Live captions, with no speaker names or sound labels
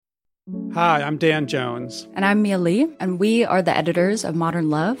Hi, I'm Dan Jones. And I'm Mia Lee, and we are the editors of Modern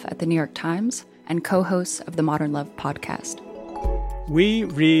Love at the New York Times and co-hosts of the Modern Love podcast. We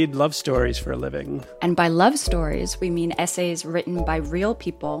read love stories for a living. And by love stories, we mean essays written by real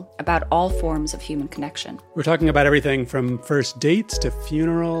people about all forms of human connection. We're talking about everything from first dates to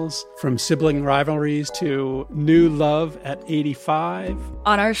funerals, from sibling rivalries to new love at 85.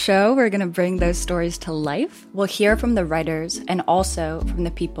 On our show, we're going to bring those stories to life. We'll hear from the writers and also from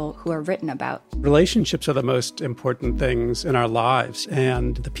the people who are written about. Relationships are the most important things in our lives,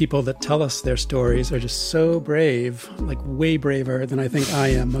 and the people that tell us their stories are just so brave, like way braver than I think I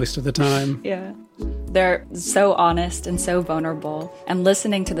am most of the time. Yeah. They're so honest and so vulnerable. And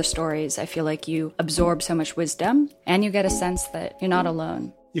listening to the stories, I feel like you absorb so much wisdom and you get a sense that you're not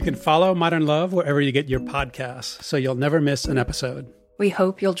alone. You can follow Modern Love wherever you get your podcasts, so you'll never miss an episode. We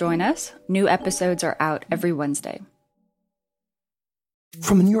hope you'll join us. New episodes are out every Wednesday.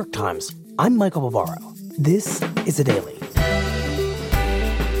 From the New York Times, I'm Michael Bavaro. This is The Daily.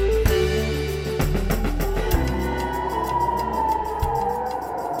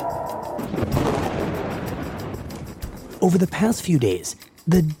 Over the past few days,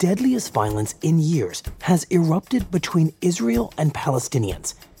 the deadliest violence in years has erupted between Israel and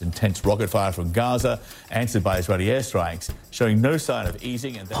Palestinians. Intense rocket fire from Gaza, answered by Israeli airstrikes, showing no sign of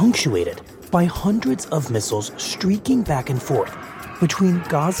easing. Punctuated by hundreds of missiles streaking back and forth between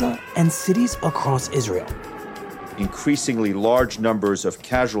Gaza and cities across Israel. Increasingly large numbers of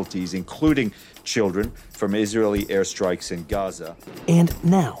casualties, including children, from Israeli airstrikes in Gaza. And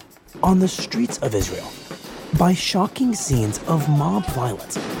now, on the streets of Israel, by shocking scenes of mob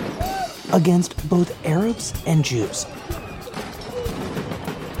violence against both Arabs and Jews.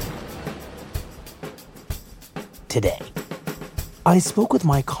 Today, I spoke with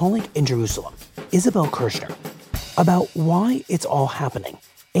my colleague in Jerusalem, Isabel Kirshner, about why it's all happening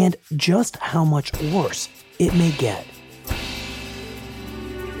and just how much worse it may get.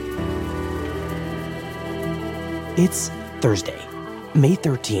 It's Thursday, May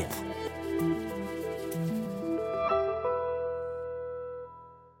 13th.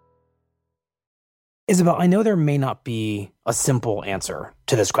 Isabel, I know there may not be a simple answer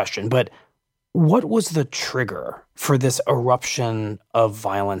to this question, but what was the trigger for this eruption of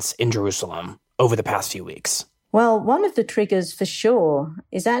violence in Jerusalem over the past few weeks? Well, one of the triggers for sure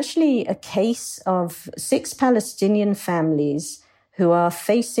is actually a case of 6 Palestinian families who are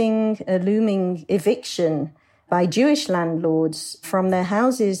facing a looming eviction by Jewish landlords from their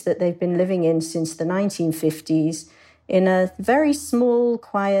houses that they've been living in since the 1950s in a very small,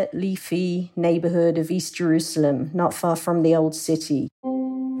 quiet, leafy neighborhood of East Jerusalem, not far from the old city.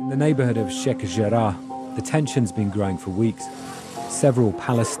 In the neighborhood of Sheikh Jarrah, the tension's been growing for weeks. Several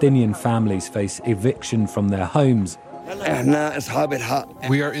Palestinian families face eviction from their homes.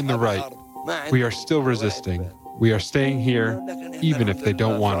 We are in the right. We are still resisting. We are staying here, even if they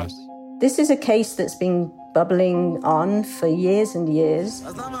don't want us. This is a case that's been bubbling on for years and years.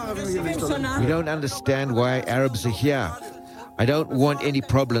 We don't understand why Arabs are here. I don't want any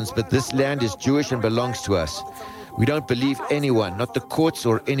problems, but this land is Jewish and belongs to us. We don't believe anyone, not the courts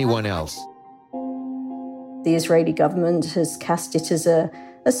or anyone else. The Israeli government has cast it as a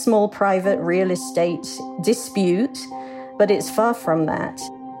small private real estate dispute, but it's far from that.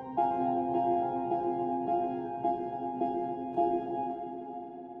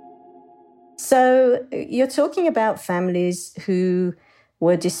 So you're talking about families who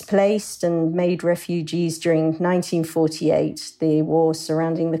were displaced and made refugees during 1948, the war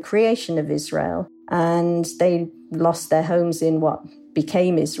surrounding the creation of Israel. And they lost their homes in what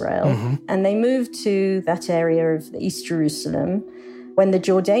became Israel. Mm-hmm. And they moved to that area of East Jerusalem when the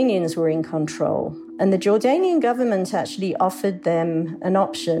Jordanians were in control. And the Jordanian government actually offered them an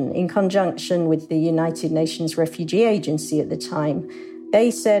option in conjunction with the United Nations Refugee Agency at the time. They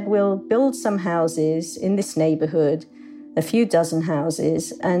said, we'll build some houses in this neighborhood, a few dozen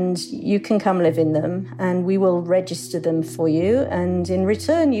houses, and you can come live in them, and we will register them for you, and in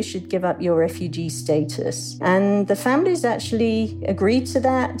return, you should give up your refugee status. And the families actually agreed to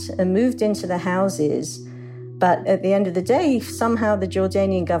that and moved into the houses. But at the end of the day, somehow the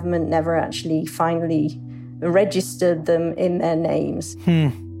Jordanian government never actually finally registered them in their names.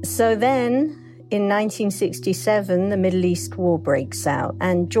 So then, in 1967, the Middle East war breaks out,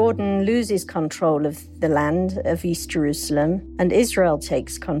 and Jordan loses control of the land of East Jerusalem, and Israel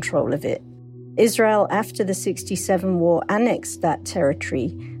takes control of it. Israel, after the 67 war, annexed that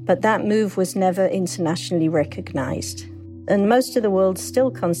territory, but that move was never internationally recognized. And most of the world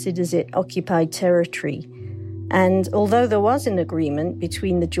still considers it occupied territory. And although there was an agreement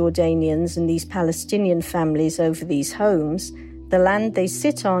between the Jordanians and these Palestinian families over these homes, the land they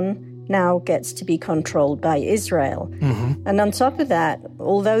sit on now gets to be controlled by Israel. And on top of that,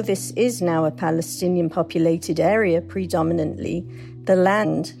 although this is now a Palestinian populated area predominantly, the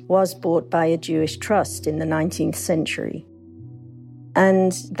land was bought by a Jewish trust in the 19th century.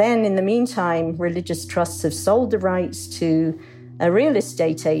 And then in the meantime, religious trusts have sold the rights to a real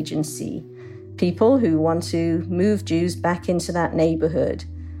estate agency, people who want to move Jews back into that neighborhood.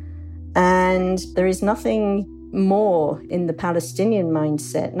 And there is nothing more in the Palestinian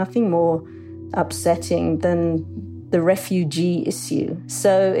mindset, nothing more upsetting than the refugee issue.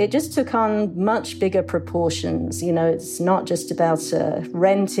 So it just took on much bigger proportions. You know, it's not just about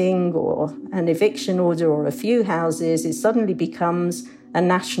renting or an eviction order or a few houses. It suddenly becomes a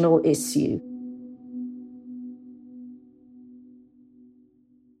national issue.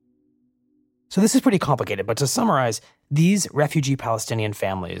 So this is pretty complicated, but to summarize, these refugee Palestinian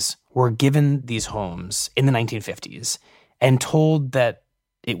families were given these homes in the 1950s and told that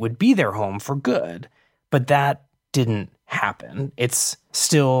it would be their home for good, but that didn't happen. It's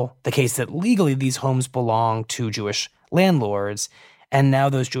still the case that legally these homes belong to Jewish landlords, and now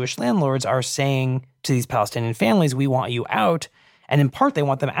those Jewish landlords are saying to these Palestinian families, we want you out, and in part they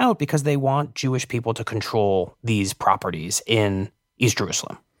want them out because they want Jewish people to control these properties in East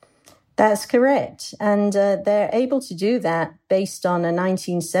Jerusalem. That's correct. And they're able to do that based on a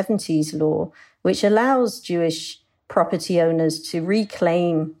 1970s law, which allows Jewish property owners to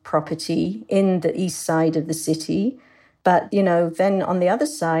reclaim property in the east side of the city. But, you know, then on the other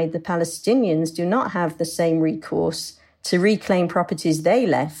side, the Palestinians do not have the same recourse to reclaim properties they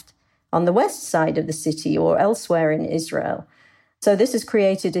left on the west side of the city or elsewhere in Israel. So this has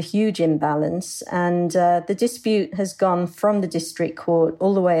created a huge imbalance, and the dispute has gone from the district court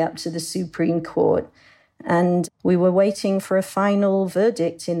all the way up to the Supreme Court. And we were waiting for a final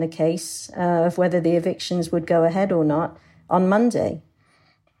verdict in the case of whether the evictions would go ahead or not on Monday.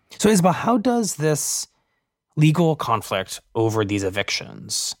 So, Isabel, how does this legal conflict over these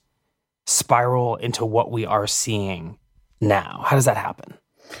evictions spiral into what we are seeing now? How does that happen?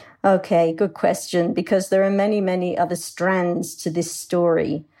 Okay, good question, because there are many, many other strands to this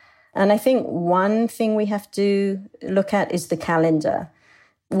story. And I think one thing we have to look at is the calendar.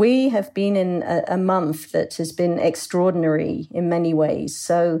 We have been in a month that has been extraordinary in many ways.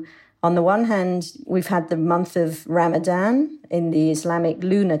 So on the one hand, we've had the month of Ramadan in the Islamic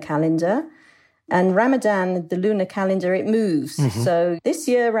lunar calendar. And Ramadan, the lunar calendar, it moves. So this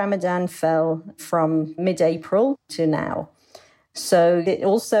year, Ramadan fell from mid-April to now. So it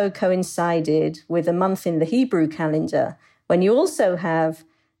also coincided with a month in the Hebrew calendar when you also have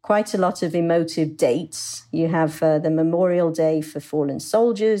quite a lot of emotive dates. You have the Memorial Day for fallen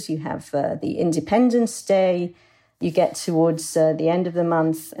soldiers. You have the Independence Day. You get towards the end of the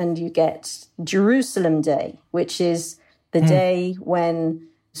month and you get Jerusalem Day, which is the day when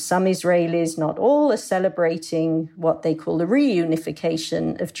some Israelis, not all, are celebrating what they call the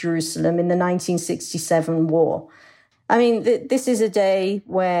reunification of Jerusalem in the 1967 war. I mean, this is a day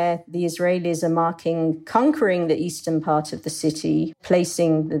where the Israelis are conquering the eastern part of the city,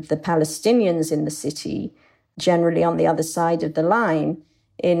 placing the Palestinians in the city, generally on the other side of the line,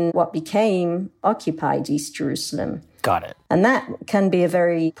 in what became occupied East Jerusalem. Got it. And that can be a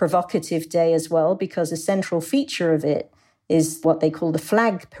very provocative day as well, because a central feature of it is what they call the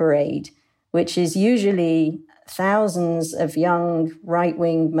flag parade, which is usually thousands of young,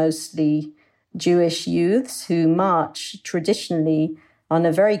 right-wing, mostly Jewish youths who march traditionally on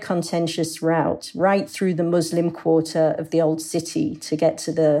a very contentious route right through the Muslim quarter of the old city to get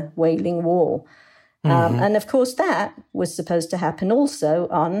to the Wailing Wall. And of course, that was supposed to happen also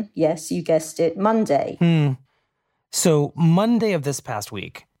on, yes, you guessed it, Monday. So Monday of this past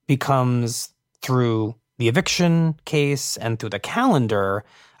week becomes, through the eviction case and through the calendar,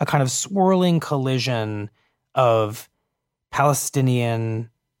 a kind of swirling collision of Palestinian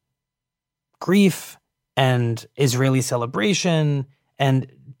grief and Israeli celebration and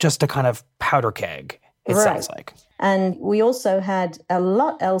just a kind of powder keg, it sounds like. And we also had a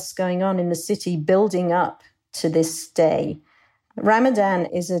lot else going on in the city building up to this day. Ramadan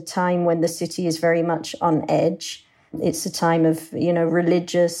is a time when the city is very much on edge. It's a time of,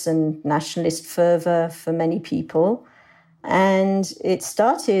 religious and nationalist fervor for many people. And it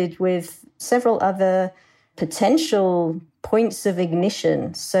started with several other potential points of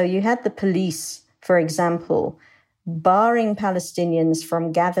ignition. So you had the police, for example, barring Palestinians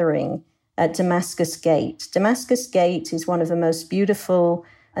from gathering at Damascus Gate. Damascus Gate is one of the most beautiful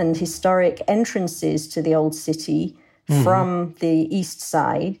and historic entrances to the old city from the east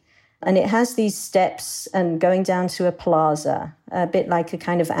side. And it has these steps and going down to a plaza, a bit like a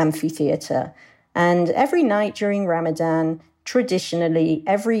kind of amphitheater. And every night during Ramadan, traditionally,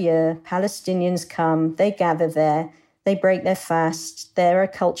 every year, Palestinians come, they gather there, they break their fast, there are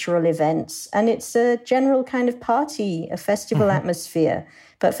cultural events, and it's a general kind of party, a festival atmosphere.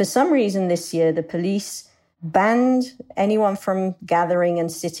 But for some reason this year, the police banned anyone from gathering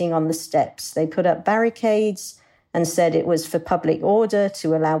and sitting on the steps. They put up barricades and said it was for public order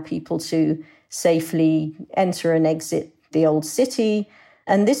to allow people to safely enter and exit the old city.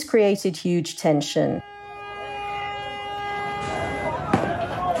 And this created huge tension.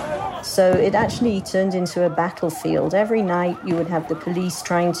 So it actually turned into a battlefield. Every night you would have the police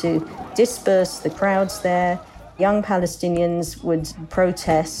trying to disperse the crowds there. Young Palestinians would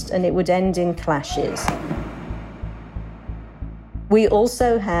protest, and it would end in clashes. We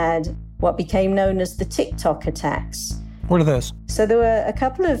also had what became known as the TikTok attacks. What are those? So there were a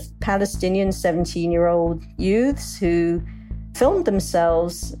couple of Palestinian 17-year-old youths who filmed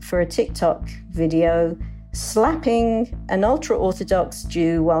themselves for a TikTok video slapping an ultra-Orthodox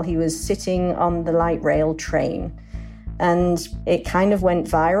Jew while he was sitting on the light rail train. And it kind of went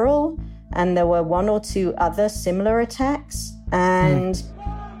viral, and there were one or two other similar attacks, and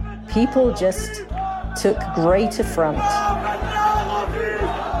people just took great affront.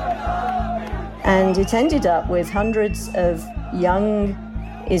 And it ended up with hundreds of young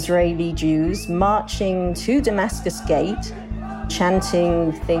Israeli Jews marching to Damascus Gate,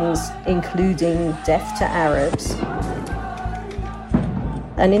 chanting things including death to Arabs.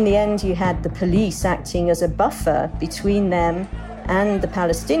 And in the end, you had the police acting as a buffer between them and the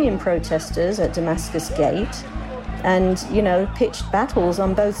Palestinian protesters at Damascus Gate, and, pitched battles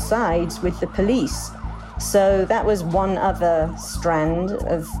on both sides with the police. So that was one other strand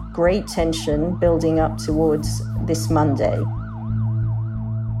of great tension building up towards this Monday.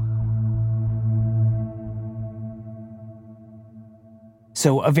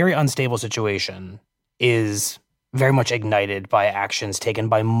 So a very unstable situation is very much ignited by actions taken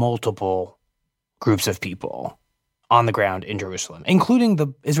by multiple groups of people on the ground in Jerusalem, including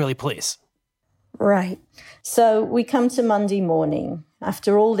the Israeli police. Right. So we come to Monday morning,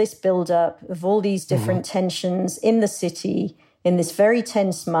 after all this build-up of all these different tensions in the city, in this very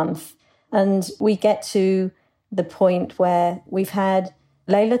tense month, and we get to the point where we've had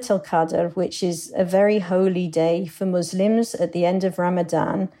Laylat al-Qadr, which is a very holy day for Muslims at the end of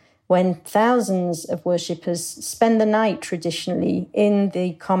Ramadan, when thousands of worshippers spend the night traditionally in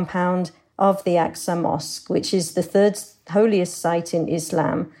the compound of the Aqsa Mosque, which is the third holiest site in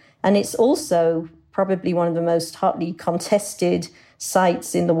Islam. And it's also probably one of the most hotly contested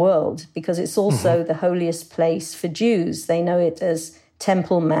sites in the world, because it's also the holiest place for Jews. They know it as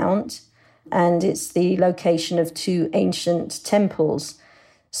Temple Mount, and it's the location of two ancient temples.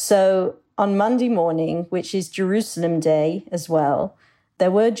 So on Monday morning, which is Jerusalem Day as well,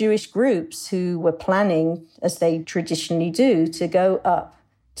 there were Jewish groups who were planning, as they traditionally do, to go up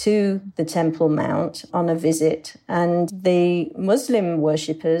to the Temple Mount on a visit. And the Muslim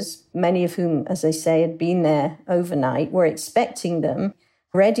worshippers, many of whom, as I say, had been there overnight, were expecting them,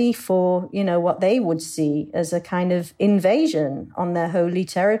 ready for, what they would see as a kind of invasion on their holy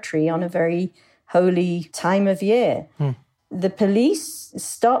territory on a very holy time of year. The police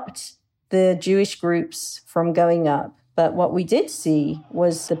stopped the Jewish groups from going up. But what we did see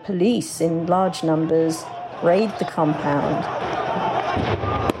was the police in large numbers raid the compound.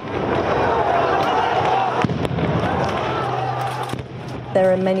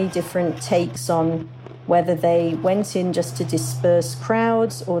 There are many different takes on whether they went in just to disperse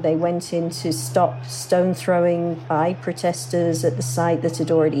crowds or they went in to stop stone throwing by protesters at the site that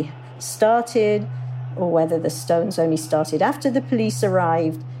had already started, or whether the stones only started after the police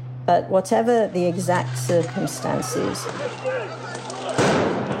arrived. But whatever the exact circumstances,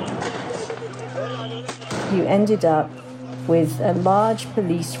 you ended up with a large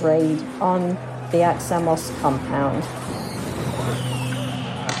police raid on the Aqsa Mosque compound.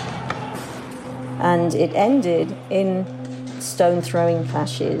 And it ended in stone-throwing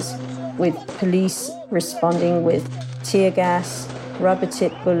clashes, with police responding with tear gas,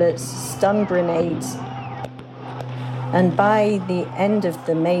 rubber-tipped bullets, stun grenades. And by the end of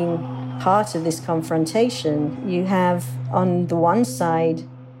the main part of this confrontation, you have, on the one side,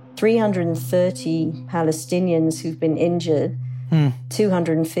 330 Palestinians who've been injured,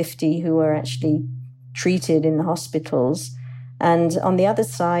 250 who were actually treated in the hospitals, and on the other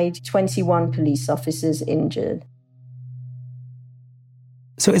side, 21 police officers injured.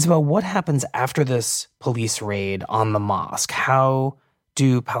 So, Isabel, what happens after this police raid on the mosque? How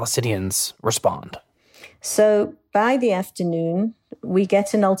do Palestinians respond? So, by the afternoon, we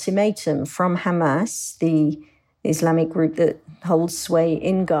get an ultimatum from Hamas, the Islamic group that holds sway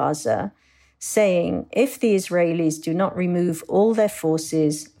in Gaza, saying if the Israelis do not remove all their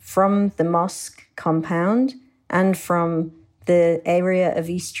forces from the mosque compound and from the area of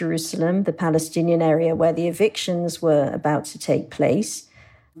East Jerusalem, the Palestinian area where the evictions were about to take place,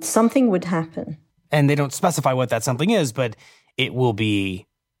 something would happen. And they don't specify what that something is, but it will be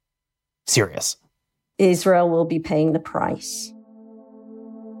serious. Israel will be paying the price.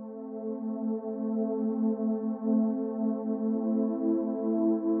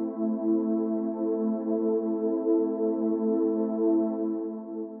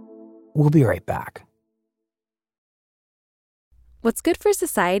 We'll be right back. What's good for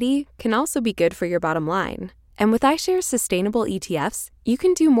society can also be good for your bottom line. And with iShares Sustainable ETFs, you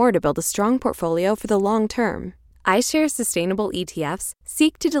can do more to build a strong portfolio for the long term. iShares Sustainable ETFs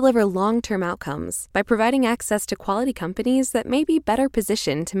seek to deliver long-term outcomes by providing access to quality companies that may be better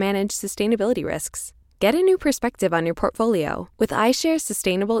positioned to manage sustainability risks. Get a new perspective on your portfolio with iShares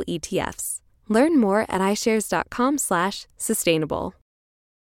Sustainable ETFs. Learn more at iShares.com/sustainable.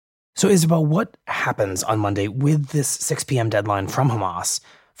 So, Isabel, what happens on Monday with this 6 p.m. deadline from Hamas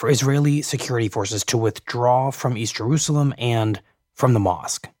for Israeli security forces to withdraw from East Jerusalem and from the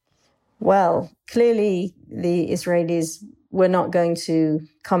mosque? Well, clearly the Israelis were not going to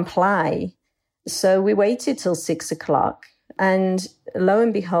comply. So we waited till 6 o'clock. And lo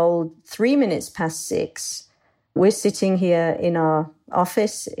and behold, 3 minutes past 6, we're sitting here in our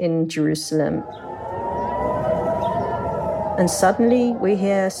office in Jerusalem. And suddenly we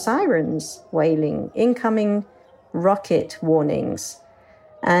hear sirens wailing, incoming rocket warnings.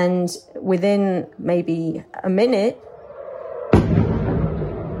 And within maybe a minute,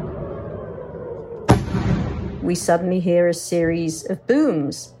 we suddenly hear a series of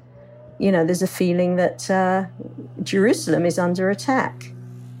booms. You know, there's a feeling that Jerusalem is under attack.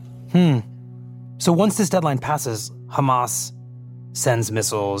 So once this deadline passes, Hamas sends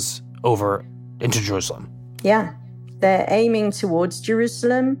missiles over into Jerusalem. Yeah. They're aiming towards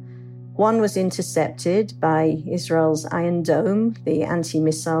Jerusalem. One was intercepted by Israel's Iron Dome, the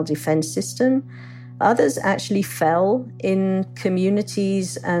anti-missile defense system. Others actually fell in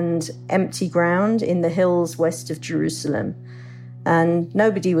communities and empty ground in the hills west of Jerusalem. And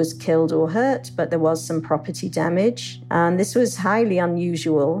nobody was killed or hurt, but there was some property damage. And this was highly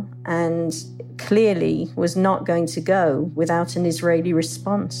unusual and clearly was not going to go without an Israeli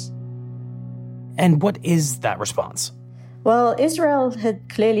response. And what is that response? Well, Israel had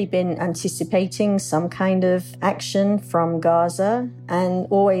clearly been anticipating some kind of action from Gaza and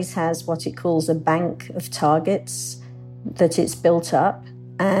always has what it calls a bank of targets that it's built up.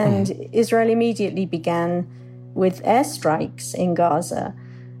 And Israel immediately began with airstrikes in Gaza.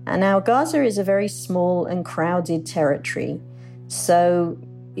 And now Gaza is a very small and crowded territory. So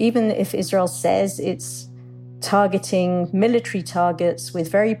even if Israel says it's targeting military targets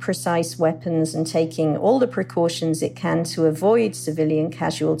with very precise weapons and taking all the precautions it can to avoid civilian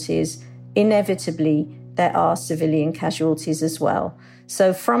casualties, inevitably there are civilian casualties as well.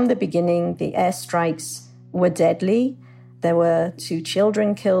 So from the beginning, the airstrikes were deadly. There were 2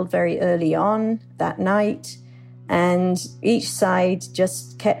 children killed very early on that night, and each side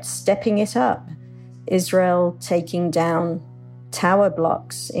just kept stepping it up. Israel taking down tower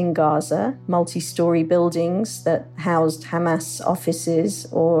blocks in Gaza, multi-story buildings that housed Hamas offices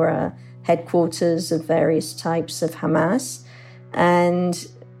or headquarters of various types of Hamas. And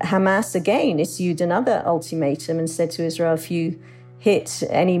Hamas again issued another ultimatum and said to Israel, if you hit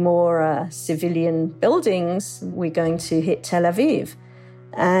any more civilian buildings, we're going to hit Tel Aviv.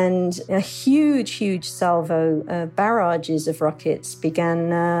 And a huge salvo, barrages of rockets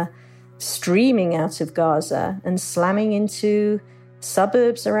began streaming out of Gaza and slamming into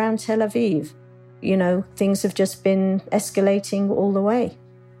suburbs around Tel Aviv. You know, things have just been escalating all the way.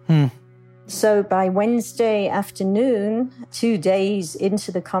 So by Wednesday afternoon, 2 days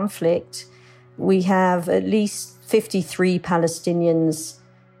into the conflict, we have at least 53 Palestinians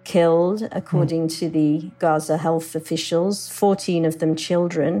killed, according to the Gaza health officials, 14 of them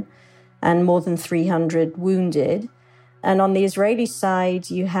children, and more than 300 wounded. And on the Israeli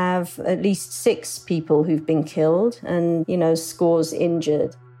side, you have at least 6 people who've been killed and, scores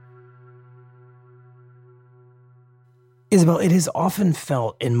injured. Isabel, it is often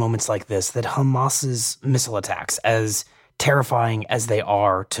felt in moments like this that Hamas's missile attacks, as terrifying as they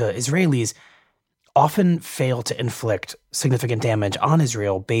are to Israelis, often fail to inflict significant damage on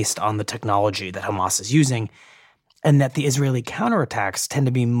Israel based on the technology that Hamas is using, and that the Israeli counterattacks tend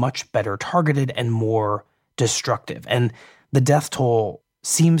to be much better targeted and more destructive. And the death toll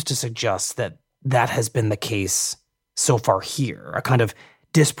seems to suggest that that has been the case so far here, a kind of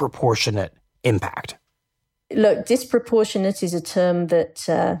disproportionate impact. Look, disproportionate is a term that,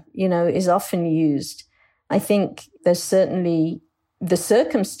 is often used. I think there's certainly the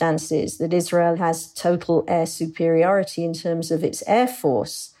circumstances that Israel has total air superiority in terms of its air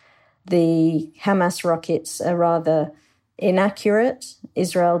force. The Hamas rockets are rather inaccurate.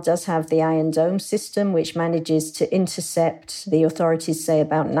 Israel does have the Iron Dome system, which manages to intercept, the authorities say,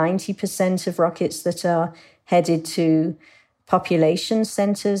 about 90% of rockets that are headed to population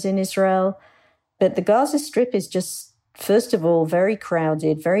centers in Israel. But the Gaza Strip is just, first of all, very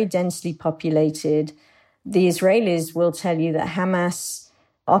crowded, very densely populated. The Israelis will tell you that Hamas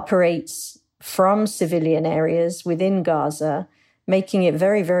operates from civilian areas within Gaza, making it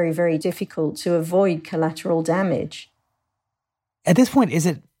very, very, very difficult to avoid collateral damage. At this point, is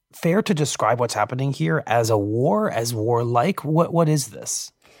it fair to describe what's happening here as a war, as warlike? What is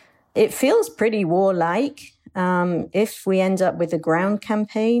this? It feels pretty warlike. If we end up with a ground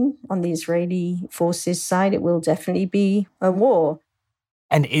campaign on the Israeli forces side, it will definitely be a war.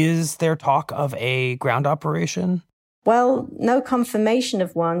 And is there talk of a ground operation? Well, no confirmation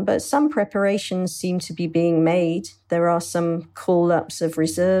of one, but some preparations seem to be being made. There are some call-ups of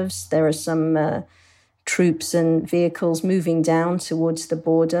reserves. There are some troops and vehicles moving down towards the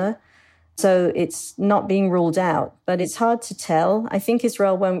border. So it's not being ruled out, but it's hard to tell. I think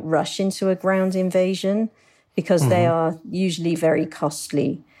Israel won't rush into a ground invasion because they are usually very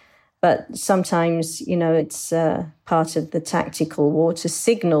costly. But sometimes, it's part of the tactical war to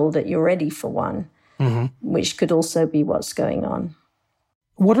signal that you're ready for one, which could also be what's going on.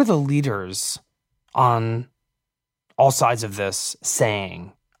 What are the leaders on all sides of this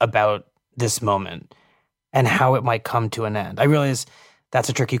saying about this moment and how it might come to an end? I realize that's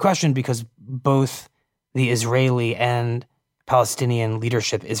a tricky question because both the Israeli and Palestinian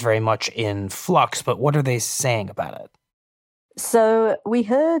leadership is very much in flux, but what are they saying about it? So we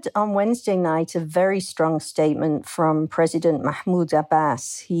heard on Wednesday night a very strong statement from President Mahmoud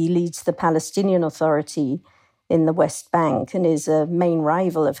Abbas. He leads the Palestinian Authority in the West Bank and is a main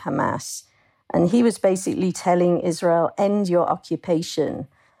rival of Hamas. And he was basically telling Israel, end your occupation.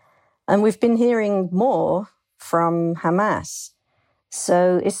 And we've been hearing more from Hamas.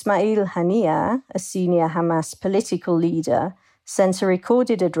 So Ismail Haniyeh, a senior Hamas political leader, sent a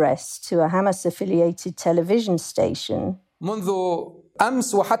recorded address to a Hamas-affiliated television station. منذ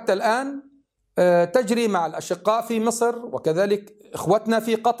أمس وحتى الآن تجري مع الأشقاء في مصر وكذلك إخوتنا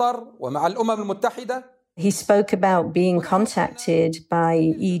في قطر ومع الأمم المتحدة. He spoke about being contacted by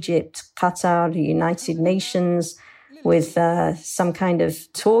Egypt, Qatar, the United Nations, with some kind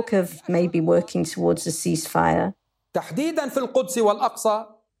of talk of maybe working towards a ceasefire. تحديداً في القدس والأقصى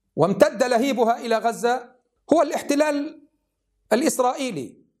وامتد لهيبها إلى غزة هو الاحتلال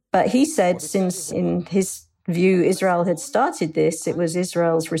الإسرائيلي. But he said since in his view Israel had started this, it was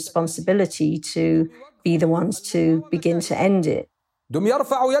Israel's responsibility to be the ones to begin to end it. دم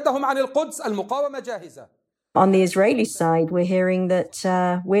يرفعوا يدهم عن القدس المقاومة جاهزة. On the Israeli side, we're hearing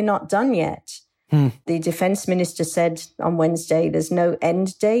that we're not done yet. The defense minister said on Wednesday there's no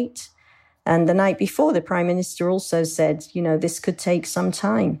end date. And the night before, the prime minister also said, this could take some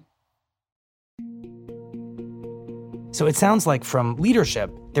time. So it sounds like from leadership,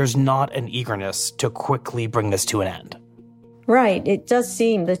 there's not an eagerness to quickly bring this to an end. Right. It does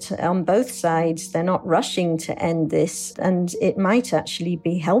seem that on both sides, they're not rushing to end this, and it might actually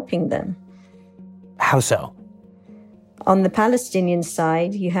be helping them. How so? On the Palestinian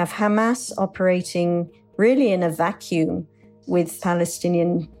side, you have Hamas operating really in a vacuum with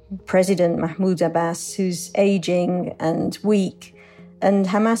Palestinian President Mahmoud Abbas, who's aging and weak, and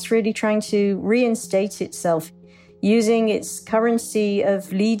Hamas really trying to reinstate itself, using its currency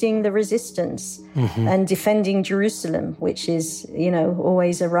of leading the resistance and defending Jerusalem, which is,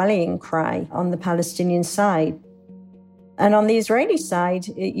 always a rallying cry on the Palestinian side. And on the Israeli side,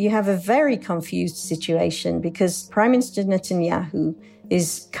 you have a very confused situation because Prime Minister Netanyahu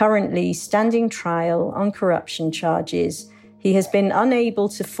is currently standing trial on corruption charges. He has been unable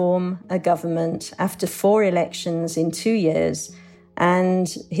to form a government after 4 elections in 2 years. And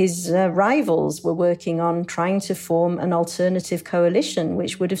his rivals were working on trying to form an alternative coalition,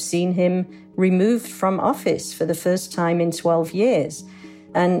 which would have seen him removed from office for the first time in 12 years.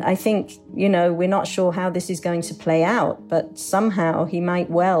 And I think, we're not sure how this is going to play out, but somehow he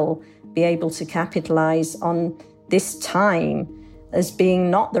might well be able to capitalize on this time as being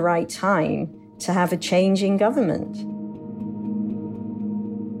not the right time to have a change in government.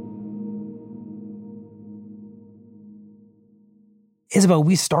 Isabel,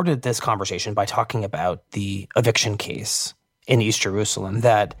 we started this conversation by talking about the eviction case in East Jerusalem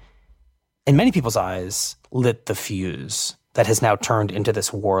that, in many people's eyes, lit the fuse that has now turned into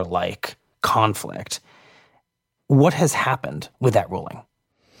this warlike conflict. What has happened with that ruling?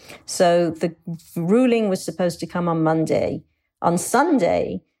 So the ruling was supposed to come on Monday. On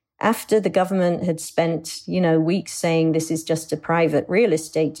Sunday, after the government had spent, weeks saying this is just a private real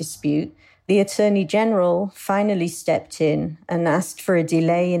estate dispute, the Attorney General finally stepped in and asked for a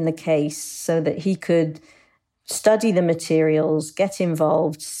delay in the case so that he could study the materials, get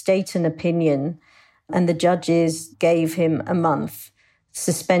involved, state an opinion, and the judges gave him a month,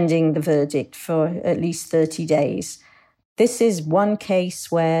 suspending the verdict for at least 30 days. This is one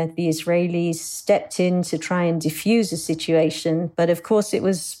case where the Israelis stepped in to try and diffuse a situation, but of course it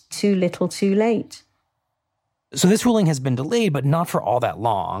was too little too late. So this ruling has been delayed, but not for all that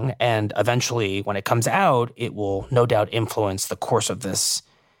long. And eventually, when it comes out, it will no doubt influence the course of this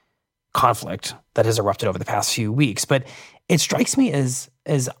conflict that has erupted over the past few weeks. But it strikes me as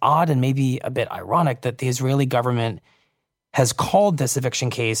odd and maybe a bit ironic that the Israeli government has called this eviction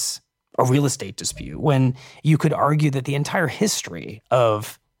case a real estate dispute, when you could argue that the entire history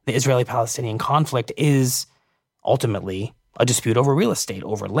of the Israeli-Palestinian conflict is ultimately a dispute over real estate,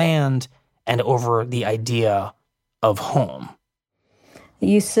 over land, and over the idea of home.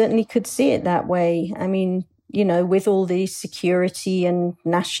 You certainly could see it that way. I mean, with all the security and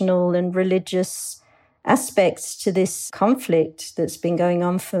national and religious aspects to this conflict that's been going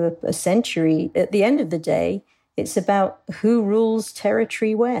on for a century, at the end of the day, it's about who rules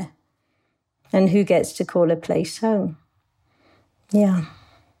territory where and who gets to call a place home. Yeah.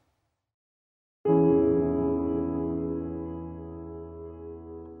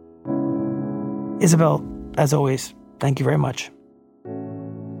 Isabel, as always, thank you very much.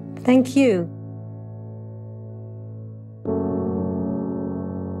 Thank you.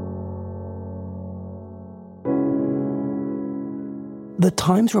 The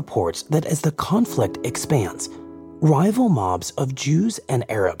Times reports that as the conflict expands, rival mobs of Jews and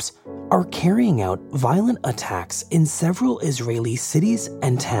Arabs are carrying out violent attacks in several Israeli cities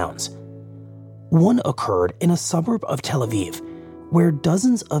and towns. One occurred in a suburb of Tel Aviv, where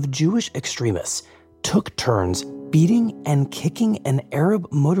dozens of Jewish extremists took turns beating and kicking an Arab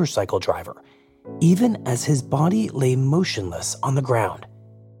motorcycle driver, even as his body lay motionless on the ground.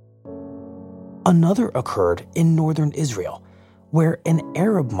 Another occurred in northern Israel, where an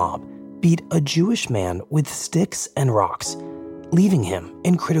Arab mob beat a Jewish man with sticks and rocks, leaving him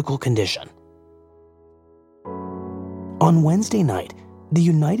in critical condition. On Wednesday night, the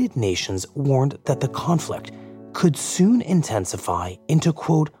United Nations warned that the conflict could soon intensify into,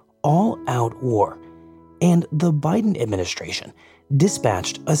 quote, all-out war, and the Biden administration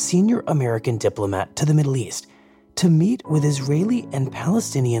dispatched a senior American diplomat to the Middle East to meet with Israeli and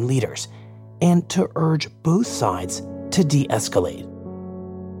Palestinian leaders and to urge both sides to de-escalate.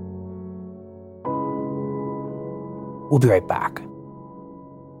 We'll be right back.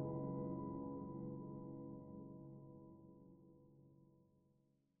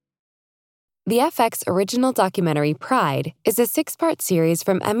 The FX original documentary Pride is a 6-part series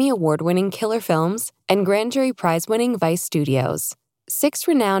from Emmy Award-winning Killer Films and Grand Jury Prize-winning Vice Studios. 6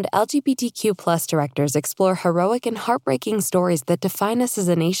 renowned LGBTQ+ directors explore heroic and heartbreaking stories that define us as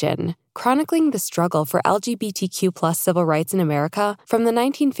a nation, chronicling the struggle for LGBTQ+ civil rights in America from the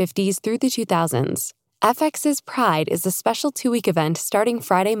 1950s through the 2000s. FX's Pride is a special 2-week event starting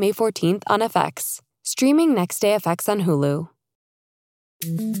Friday, May 14th on FX. Streaming next day FX on Hulu.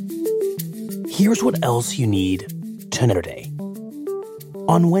 Here's what else you need to know today.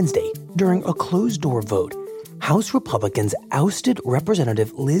 On Wednesday, during a closed-door vote, House Republicans ousted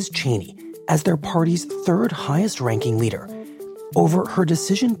Representative Liz Cheney as their party's third highest-ranking leader over her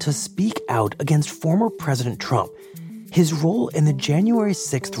decision to speak out against former President Trump, his role in the January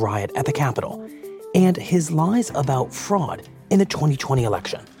 6th riot at the Capitol, and his lies about fraud in the 2020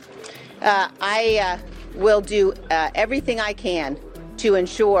 election. I will do everything I can to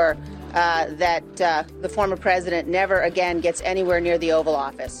ensure that the former president never again gets anywhere near the Oval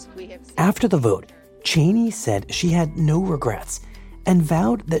Office. After the vote, Cheney said she had no regrets and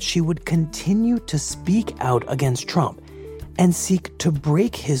vowed that she would continue to speak out against Trump and seek to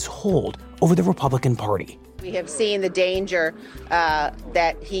break his hold over the Republican Party. We have seen the danger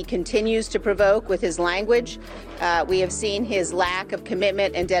that he continues to provoke with his language. We have seen his lack of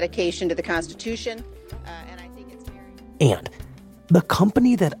commitment and dedication to the Constitution. And the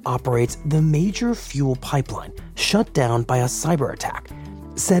company that operates the major fuel pipeline shut down by a cyber attack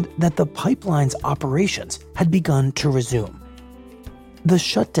said that the pipeline's operations had begun to resume. The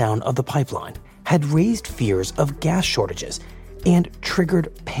shutdown of the pipeline had raised fears of gas shortages and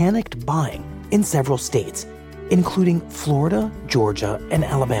triggered panicked buying in several states, including Florida, Georgia, and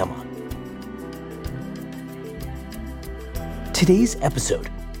Alabama. Today's episode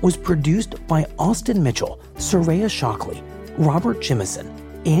was produced by Austin Mitchell, Soraya Shockley, Robert Jimison,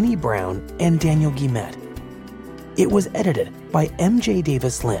 Annie Brown, and Daniel Guillemette. It was edited by MJ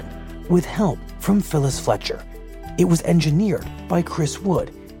Davis Lynn, with help from Phyllis Fletcher. It was engineered by Chris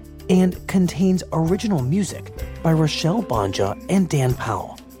Wood, and contains original music by Rochelle Banja and Dan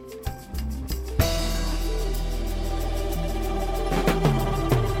Powell.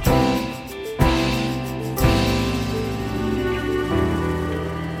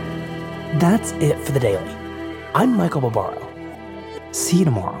 That's it for the Daily. I'm Michael Barbaro. See you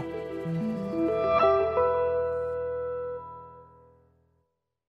tomorrow.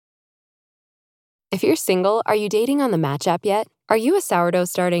 If you're single, are you dating on the Match app yet? Are you a sourdough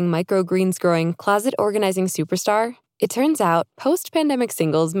starting, microgreens growing, closet organizing superstar? It turns out, post-pandemic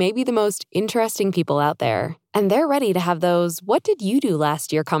singles may be the most interesting people out there. And they're ready to have those "what did you do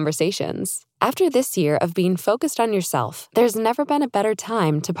last year" conversations. After this year of being focused on yourself, there's never been a better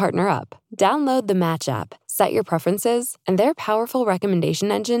time to partner up. Download the Match app, set your preferences, and their powerful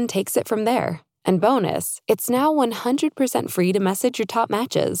recommendation engine takes it from there. And bonus, it's now 100% free to message your top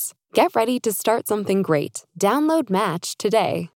matches. Get ready to start something great. Download Match today.